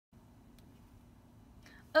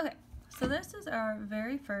Okay, so this is our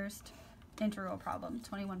very first integral problem,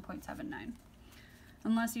 21.79.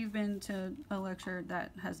 Unless you've been to a lecture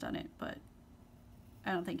that has done it, but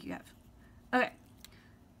I don't think you have. Okay,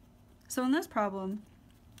 so in this problem,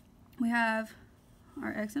 we have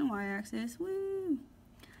our x and y axis. Woo!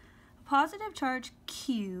 A positive charge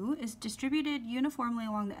Q is distributed uniformly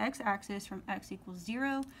along the x-axis from x equals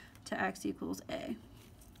 0 to x equals a.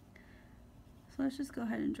 So let's just go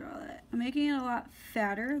ahead and draw that. I'm making it a lot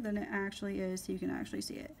fatter than it actually is so you can actually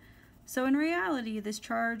see it. So in reality, this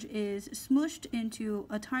charge is smooshed into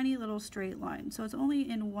a tiny little straight line. So it's only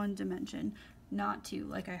in one dimension, not two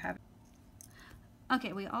like I have.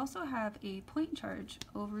 Okay, we also have a point charge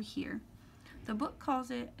over here. The book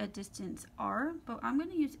calls it a distance r, but I'm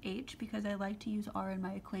going to use h because I like to use r in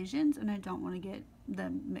my equations and I don't want to get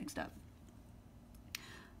them mixed up.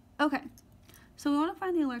 Okay, so we want to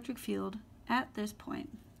find the electric field at this point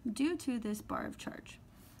due to this bar of charge.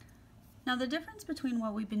 Now the difference between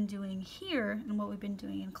what we've been doing here and what we've been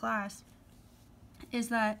doing in class is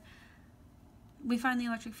that we find the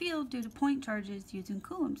electric field due to point charges using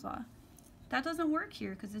Coulomb's law. That doesn't work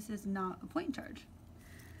here because this is not a point charge.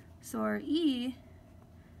 So our E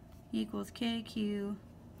equals KQ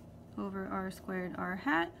over R squared R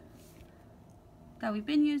hat that we've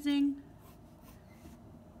been using,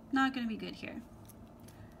 not going to be good here.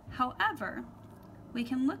 However, we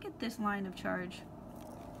can look at this line of charge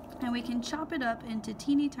and we can chop it up into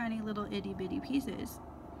teeny tiny little itty bitty pieces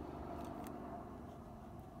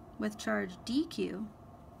with charge dq,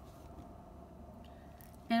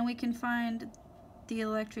 and we can find the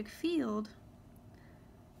electric field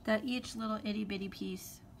that each little itty bitty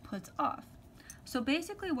piece puts off. So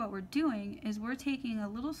basically what we're doing is we're taking a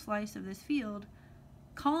little slice of this field,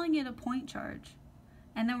 calling it a point charge,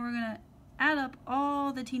 and then we're going to add up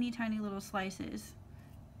all the teeny tiny little slices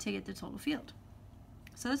to get the total field.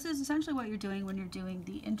 So this is essentially what you're doing when you're doing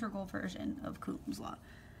the integral version of Coulomb's law.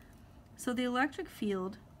 So the electric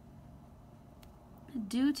field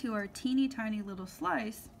due to our teeny tiny little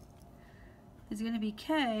slice is going to be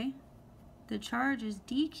K, the charge is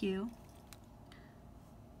dq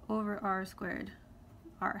over r squared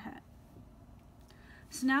r hat.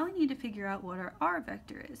 So now we need to figure out what our r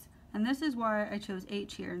vector is. And this is why I chose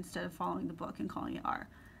h here instead of following the book and calling it r.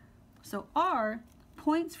 So r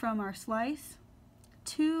points from our slice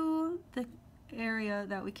to the area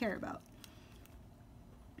that we care about.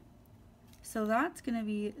 So that's going to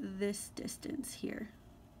be this distance here.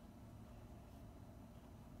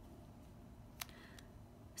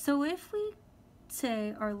 So if we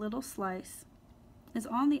say our little slice is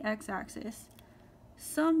on the x-axis,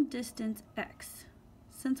 some distance x.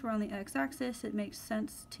 Since we're on the x-axis, it makes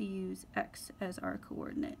sense to use x as our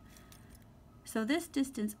coordinate. So this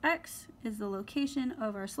distance x is the location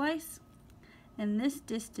of our slice, and this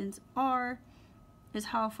distance r is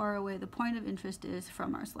how far away the point of interest is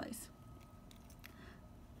from our slice.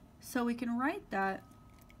 So we can write that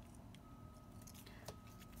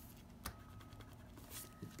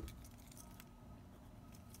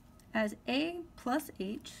as a plus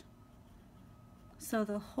h, so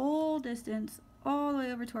the whole distance all the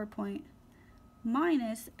way over to our point,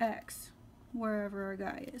 minus x, wherever our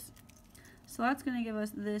guy is. So that's going to give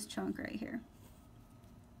us this chunk right here.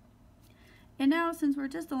 And now, since we're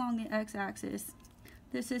just along the x-axis,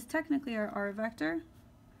 this is technically our r vector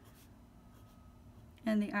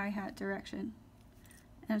in the I hat direction.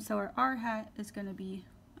 And so our r hat is going to be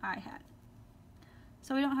I hat.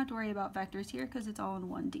 So we don't have to worry about vectors here because it's all in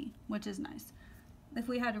 1D, which is nice. If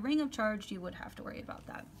we had a ring of charge, you would have to worry about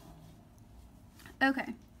that.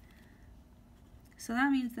 Okay. So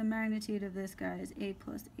that means the magnitude of this guy is a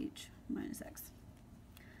plus h minus x.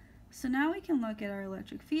 So now we can look at our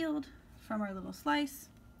electric field from our little slice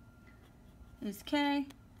is K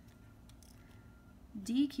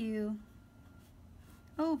dq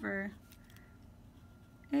over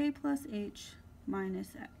a plus h minus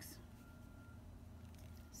x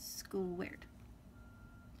squared.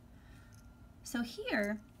 So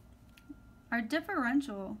here, our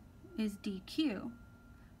differential is dq.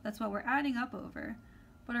 That's what we're adding up over,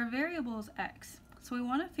 but our variable is x. So we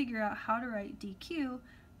want to figure out how to write dq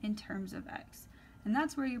in terms of x. And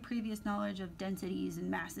that's where your previous knowledge of densities and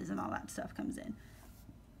masses and all that stuff comes in.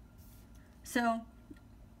 So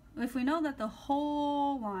if we know that the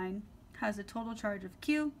whole line has a total charge of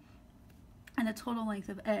q and a total length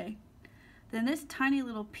of a, then this tiny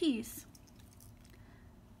little piece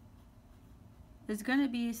is going to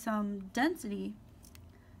be some density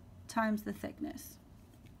times the thickness.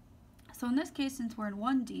 So in this case, since we're in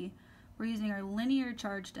 1D, we're using our linear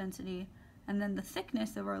charge density, and then the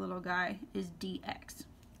thickness of our little guy is dx.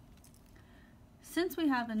 since we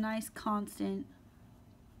have a nice constant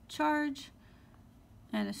charge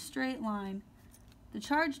and a straight line, the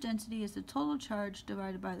charge density is the total charge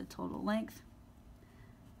divided by the total length,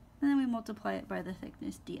 and then we multiply it by the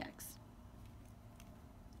thickness dx.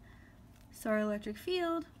 So our electric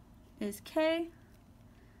field is K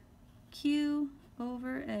Q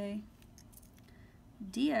over A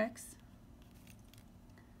dx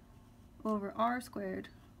over r squared,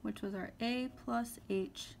 which was our A plus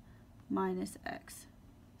H minus X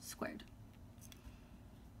squared.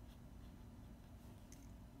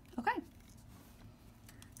 Okay.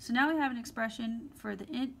 So now we have an expression for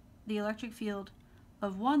the electric field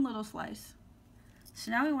of one little slice.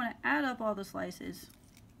 So now we want to add up all the slices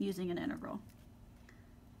using an integral.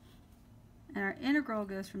 And our integral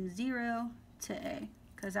goes from 0 to A,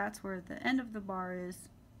 because that's where the end of the bar is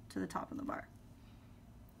to the top of the bar.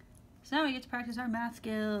 So now we get to practice our math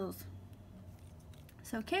skills.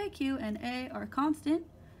 So K, Q, and A are constant,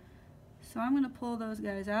 so I'm going to pull those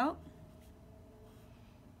guys out.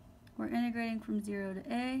 We're integrating from 0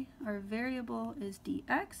 to A. Our variable is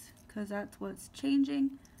dx, because that's what's changing.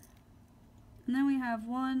 And then we have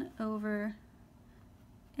 1 over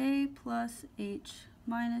A plus H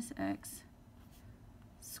minus X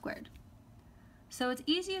squared. So it's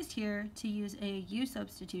easiest here to use a U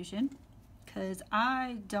substitution, because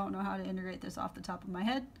I don't know how to integrate this off the top of my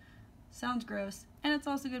head. Sounds gross, and it's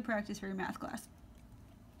also good practice for your math class.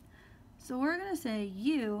 So we're going to say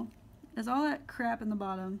U is all that crap in the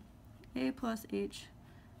bottom, A plus H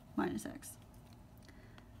minus X.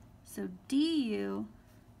 So du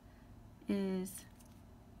is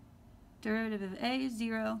derivative of A is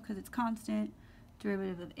 0 because it's constant,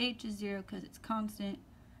 derivative of H is 0 because it's constant,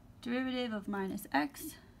 derivative of minus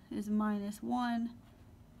X is minus 1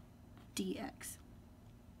 dx.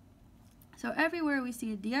 So everywhere we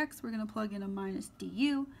see a dx, we're going to plug in a minus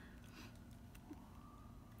du.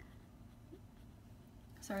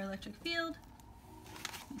 So our electric field,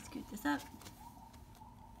 let me scoot this up,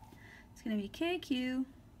 it's going to be KQ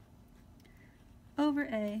over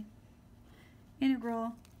A,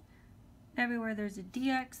 integral, everywhere there's a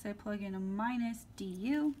dx, I plug in a minus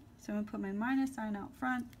du, so I'm going to put my minus sign out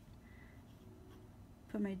front,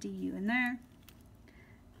 put my du in there.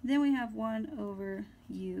 Then we have 1 over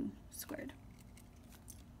u squared.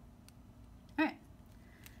 Alright,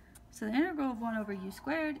 so the integral of 1 over u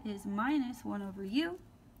squared is minus 1 over u.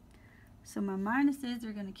 So my minuses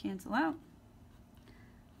are going to cancel out.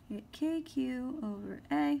 We get kq over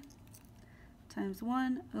a times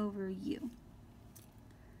 1 over u.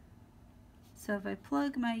 So if I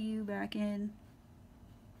plug my u back in,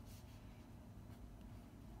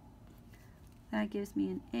 that gives me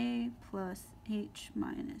an A plus H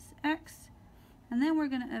minus X. And then we're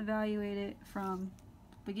going to evaluate it from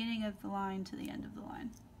the beginning of the line to the end of the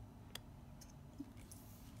line.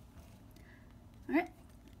 Alright,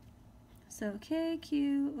 so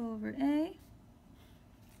KQ over A.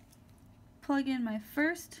 Plug in my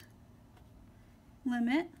first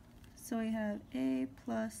limit. So we have A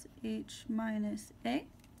plus H minus A.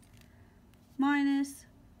 Minus,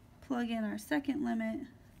 plug in our second limit,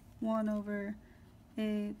 1 over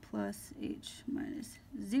A plus H minus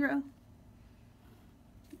 0.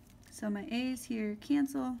 So my A's here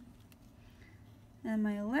cancel, and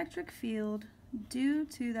my electric field, due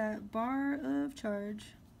to that bar of charge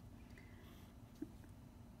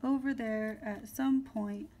over there at some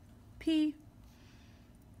point P,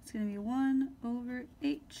 it's going to be 1 over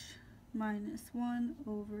H minus 1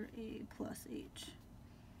 over A plus H.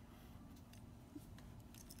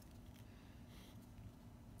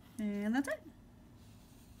 And that's it.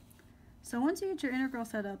 So once you get your integral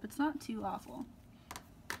set up, it's not too awful.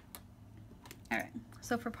 Alright,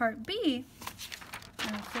 so for part B, I'm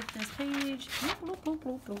going to flip this page.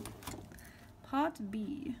 Part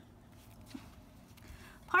B.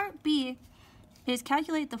 Part B is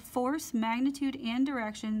calculate the force, magnitude, and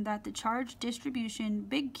direction that the charge distribution,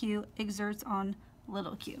 big Q, exerts on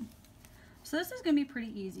little q. So this is going to be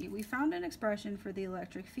pretty easy. We found an expression for the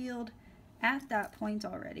electric field at that point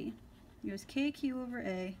already. It was KQ over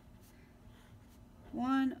A,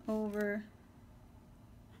 1 over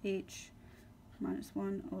H minus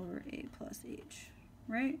 1 over A plus H,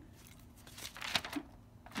 right?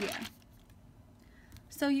 Yeah.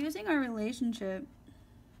 So using our relationship,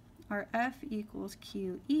 our F equals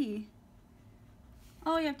QE,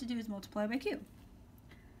 all you have to do is multiply by Q.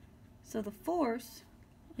 So the force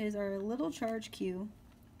is our little charge Q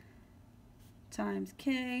times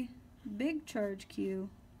K, big charge Q,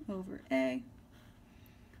 over A,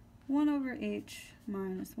 1 over H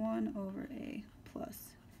minus 1 over A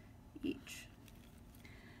plus H.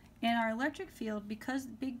 In our electric field, because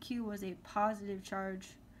big Q was a positive charge,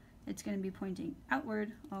 it's going to be pointing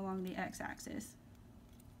outward along the x-axis.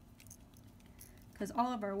 Because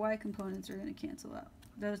all of our y components are going to cancel out.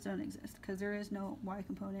 Those don't exist because there is no y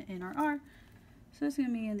component in our r. So it's going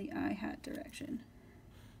to be in the I hat direction.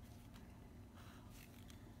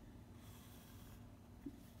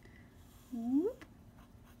 Whoop.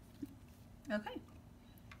 Okay.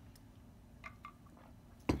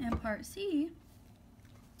 And part C,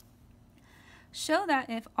 show that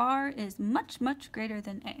if R is much, much greater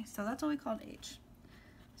than A. So that's what we called H.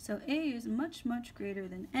 So A is much, much greater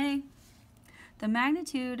than A. The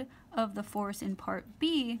magnitude of the force in part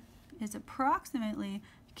B is approximately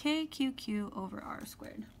KQQ over R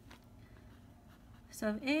squared. So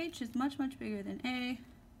if H is much, much bigger than A,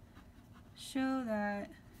 show that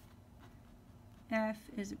F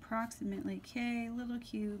is approximately K little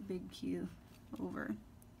q big Q over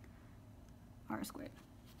R squared.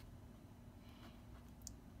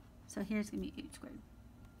 So here's going to be H squared.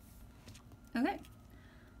 Okay,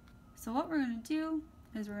 so what we're going to do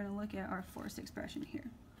is we're going to look at our force expression here.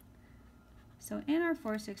 So in our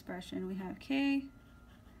force expression, we have K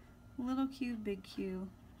little q big Q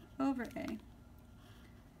over A,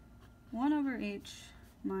 1 over H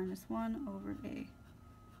minus 1 over A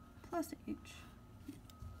plus H.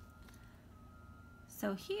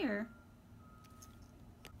 So here,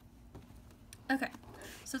 okay,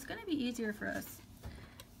 so it's going to be easier for us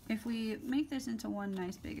if we make this into one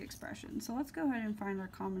nice big expression. So let's go ahead and find our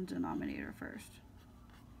common denominator first.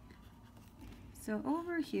 So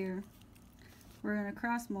over here, we're going to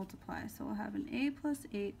cross multiply. So we'll have an A plus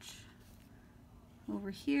H over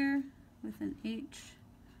here with an H,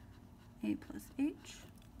 A plus H.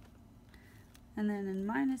 And then in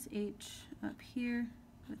minus H up here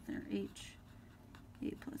with our H,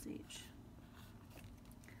 A plus H.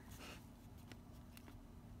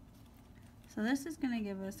 So this is going to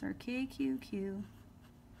give us our KQQ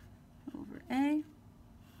over A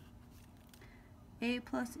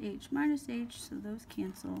plus H minus H, so those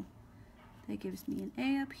cancel. That gives me an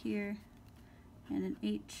A up here and an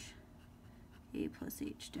H, A plus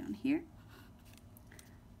H down here.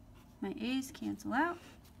 My A's cancel out.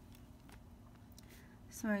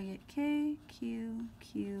 So I get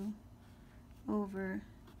KQQ over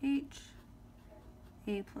H,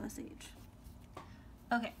 A plus H.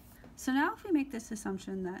 Okay, so now if we make this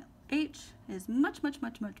assumption that H is much, much,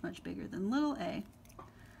 much, much, much bigger than little a,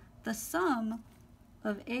 the sum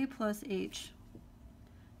of A plus H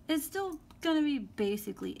is still going to be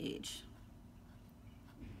basically H.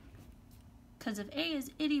 Because if A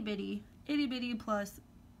is itty-bitty, itty-bitty plus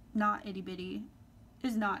not itty-bitty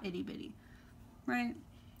is not itty-bitty, right?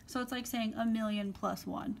 So it's like saying a million plus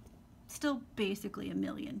 1. Still basically a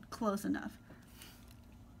million, close enough.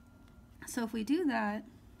 So if we do that,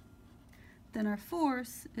 then our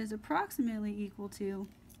force is approximately equal to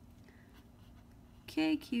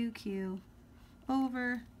KQQ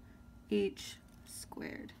over H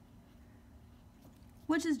squared,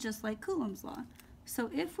 which is just like Coulomb's law. So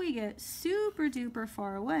if we get super duper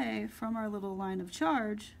far away from our little line of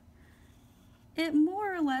charge, it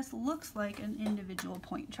more or less looks like an individual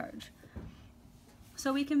point charge.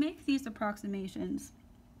 So we can make these approximations.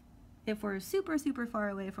 If we're super, super far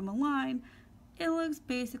away from a line, it looks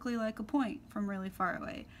basically like a point from really far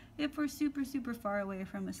away. If we're super, super far away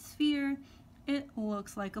from a sphere, it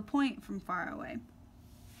looks like a point from far away.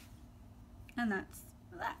 And that's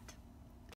that.